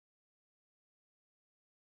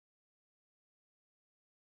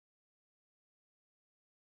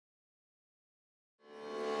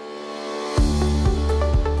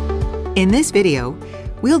In this video,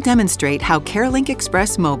 we'll demonstrate how CareLink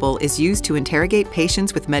Express Mobile is used to interrogate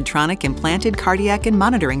patients with Medtronic implanted cardiac and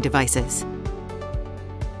monitoring devices.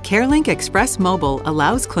 CareLink Express Mobile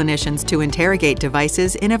allows clinicians to interrogate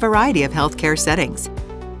devices in a variety of healthcare settings,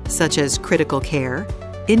 such as critical care,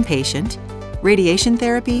 inpatient, radiation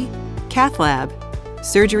therapy, cath lab,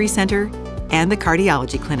 surgery center, and the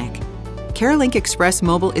cardiology clinic. CareLink Express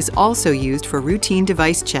Mobile is also used for routine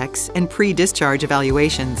device checks and pre-discharge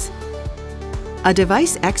evaluations. A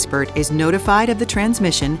device expert is notified of the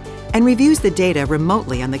transmission and reviews the data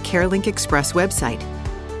remotely on the CareLink Express website.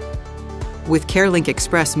 With CareLink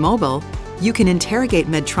Express Mobile, you can interrogate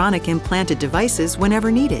Medtronic implanted devices whenever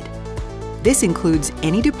needed. This includes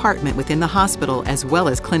any department within the hospital as well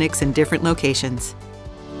as clinics in different locations.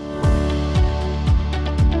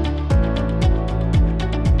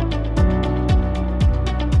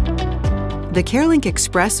 The CareLink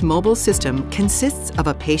Express mobile system consists of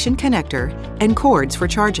a patient connector and cords for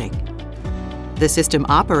charging. The system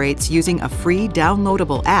operates using a free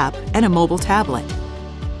downloadable app and a mobile tablet.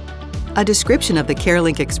 A description of the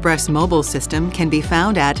CareLink Express mobile system can be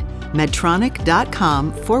found at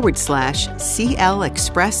medtronic.com/CL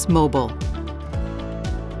Express Mobile.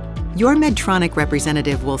 Your Medtronic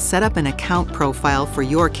representative will set up an account profile for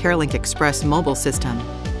your CareLink Express mobile system.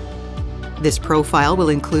 This profile will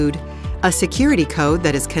include a security code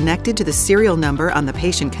that is connected to the serial number on the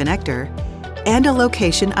patient connector, and a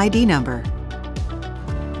location ID number.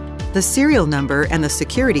 The serial number and the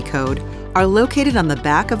security code are located on the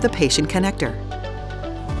back of the patient connector.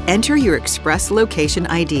 Enter your Express Location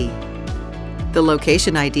ID. The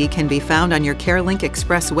location ID can be found on your CareLink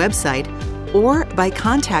Express website or by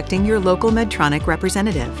contacting your local Medtronic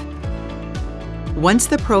representative. Once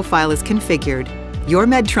the profile is configured, your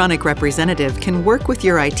Medtronic representative can work with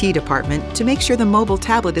your IT department to make sure the mobile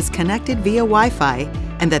tablet is connected via Wi-Fi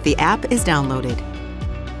and that the app is downloaded.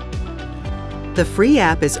 The free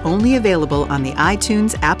app is only available on the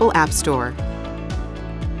iTunes Apple App Store.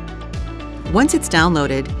 Once it's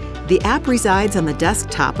downloaded, the app resides on the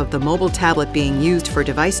desktop of the mobile tablet being used for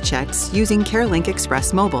device checks using CareLink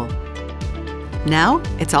Express Mobile. Now,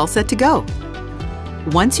 it's all set to go.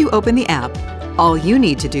 Once you open the app, all you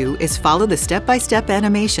need to do is follow the step-by-step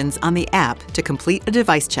animations on the app to complete a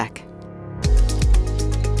device check.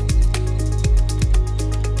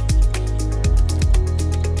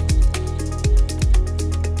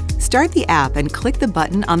 Start the app and click the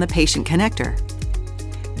button on the patient connector.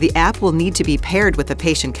 The app will need to be paired with the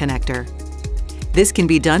patient connector. This can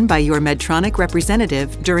be done by your Medtronic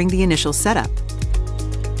representative during the initial setup.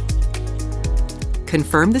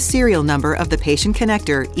 Confirm the serial number of the patient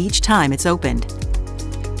connector each time it's opened.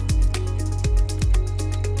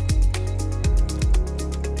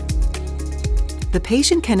 The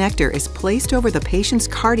patient connector is placed over the patient's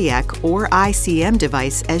cardiac or ICM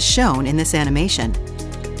device as shown in this animation.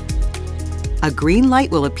 A green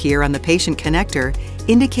light will appear on the patient connector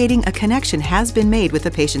indicating a connection has been made with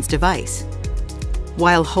the patient's device.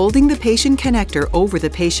 While holding the patient connector over the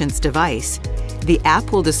patient's device, the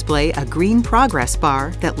app will display a green progress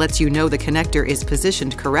bar that lets you know the connector is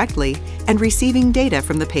positioned correctly and receiving data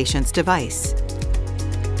from the patient's device.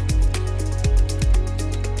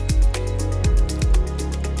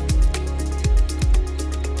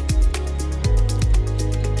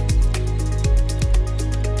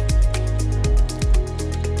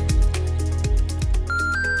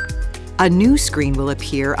 A new screen will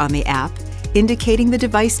appear on the app indicating the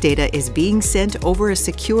device data is being sent over a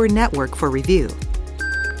secure network for review.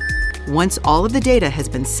 Once all of the data has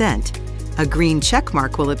been sent, a green check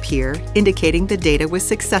mark will appear indicating the data was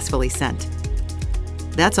successfully sent.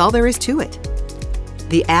 That's all there is to it.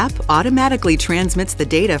 The app automatically transmits the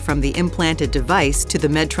data from the implanted device to the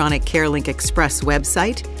Medtronic CareLink Express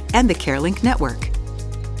website and the CareLink network.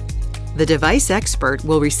 The device expert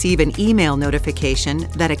will receive an email notification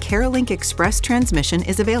that a CareLink Express transmission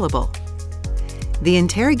is available. The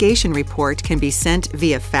interrogation report can be sent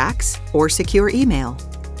via fax or secure email.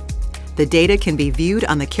 The data can be viewed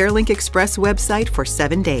on the CareLink Express website for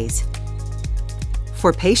 7 days.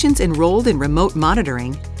 For patients enrolled in remote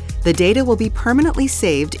monitoring, the data will be permanently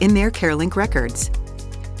saved in their CareLink records.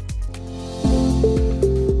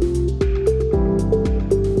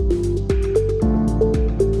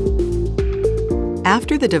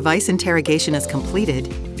 After the device interrogation is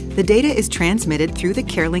completed, the data is transmitted through the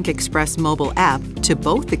CareLink Express mobile app to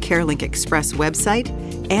both the CareLink Express website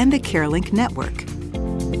and the CareLink network.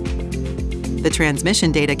 The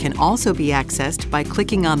transmission data can also be accessed by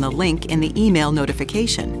clicking on the link in the email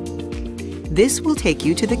notification. This will take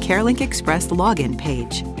you to the CareLink Express login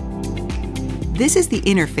page. This is the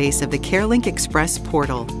interface of the CareLink Express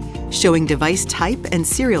portal, showing device type and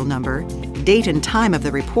serial number, date and time of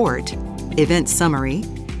the report, event summary,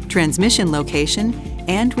 transmission location,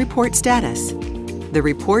 and report status. The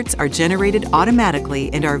reports are generated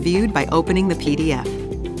automatically and are viewed by opening the PDF.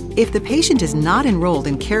 If the patient is not enrolled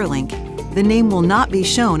in CareLink, the name will not be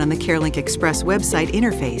shown on the CareLink Express website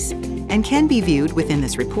interface and can be viewed within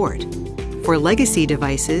this report. For legacy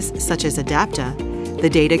devices, such as Adapta, the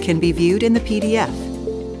data can be viewed in the PDF.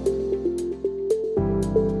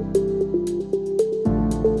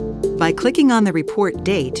 By clicking on the report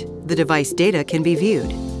date, the device data can be viewed.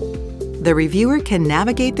 The reviewer can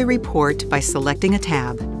navigate the report by selecting a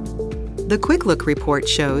tab. The Quick Look report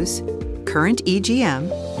shows current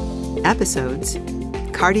EGM, episodes,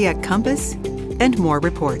 cardiac compass, and more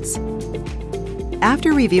reports.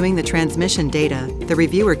 After reviewing the transmission data, the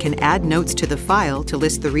reviewer can add notes to the file to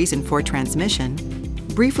list the reason for transmission,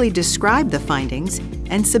 briefly describe the findings,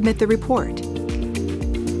 and submit the report.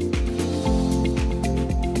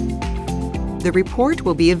 The report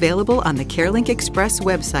will be available on the CareLink Express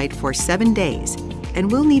website for 7 days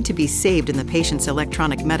and will need to be saved in the patient's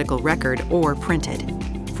electronic medical record or printed.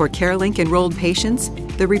 For CareLink enrolled patients,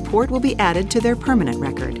 the report will be added to their permanent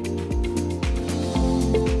record.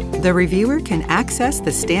 The reviewer can access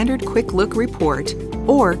the standard Quick Look report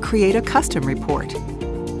or create a custom report.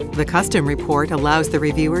 The custom report allows the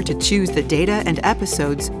reviewer to choose the data and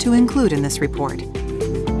episodes to include in this report.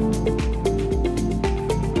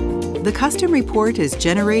 The custom report is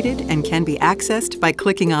generated and can be accessed by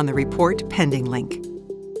clicking on the Report Pending link.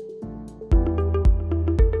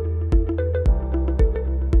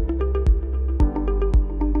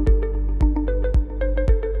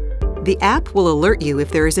 The app will alert you if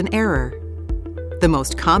there is an error. The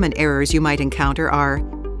most common errors you might encounter are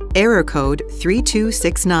error code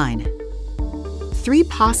 3269. 3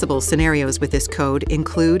 possible scenarios with this code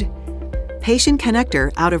include patient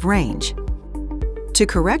connector out of range. To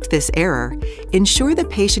correct this error, ensure the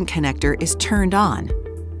patient connector is turned on.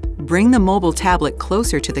 Bring the mobile tablet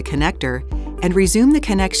closer to the connector and resume the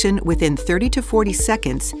connection within 30 to 40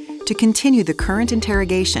 seconds to continue the current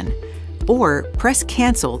interrogation, or press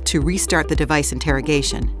Cancel to restart the device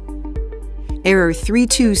interrogation. Error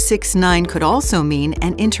 3269 could also mean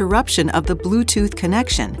an interruption of the Bluetooth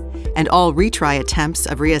connection, and all retry attempts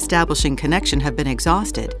of reestablishing connection have been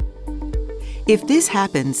exhausted. If this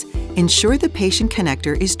happens, ensure the patient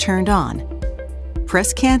connector is turned on.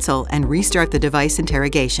 Press Cancel and restart the device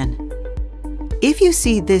interrogation. If you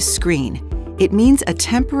see this screen, it means a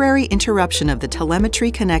temporary interruption of the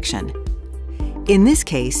telemetry connection. In this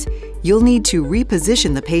case, you'll need to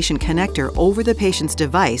reposition the patient connector over the patient's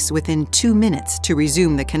device within 2 minutes to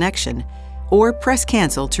resume the connection, or press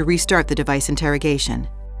Cancel to restart the device interrogation.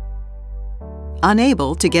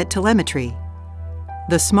 Unable to get telemetry.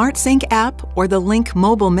 The SmartSync app or the Link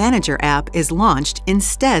Mobile Manager app is launched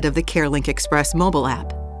instead of the CareLink Express mobile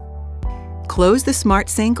app. Close the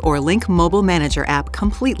SmartSync or Link Mobile Manager app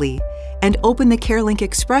completely and open the CareLink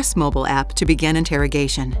Express mobile app to begin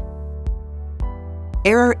interrogation.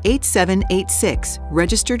 Error 8786,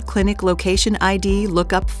 Registered Clinic Location ID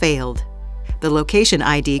Lookup failed. The location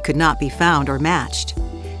ID could not be found or matched.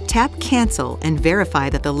 Tap Cancel and verify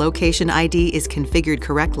that the location ID is configured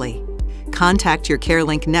correctly. Contact your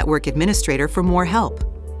CareLink Network Administrator for more help.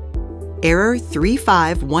 Error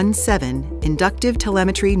 3517, Inductive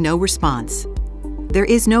Telemetry No Response. There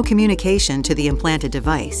is no communication to the implanted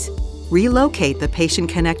device. Relocate the patient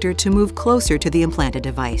connector to move closer to the implanted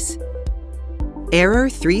device. Error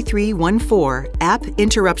 3314, App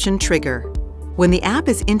Interruption Trigger. When the app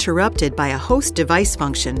is interrupted by a host device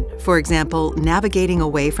function, for example, navigating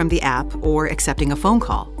away from the app or accepting a phone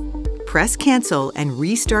call, press Cancel and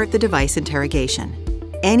restart the device interrogation.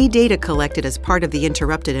 Any data collected as part of the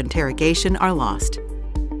interrupted interrogation are lost.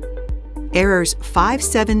 Errors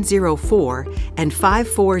 5704 and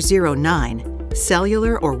 5409,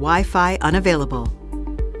 Cellular or Wi-Fi unavailable.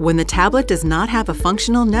 When the tablet does not have a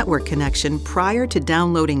functional network connection prior to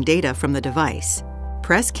downloading data from the device,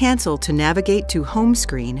 press Cancel to navigate to Home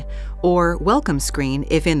Screen or Welcome Screen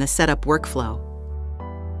if in the setup workflow.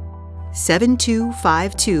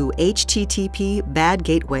 7252 HTTP Bad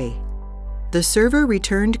Gateway. The server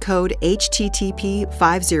returned code HTTP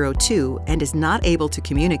 502 and is not able to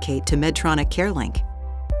communicate to Medtronic CareLink.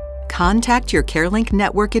 Contact your CareLink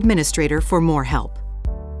Network Administrator for more help.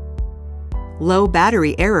 Low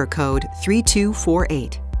battery error code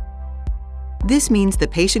 3248. This means the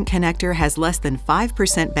patient connector has less than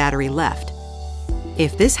 5% battery left.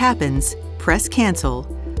 If this happens, press Cancel,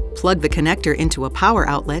 plug the connector into a power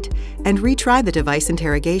outlet, and retry the device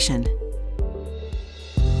interrogation.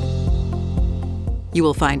 You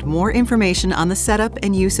will find more information on the setup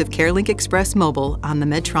and use of CareLink Express Mobile on the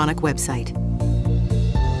Medtronic website.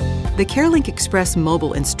 The CareLink Express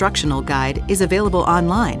Mobile Instructional Guide is available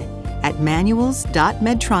online at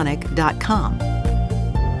manuals.medtronic.com.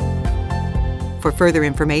 For further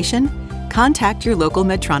information, contact your local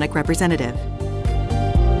Medtronic representative.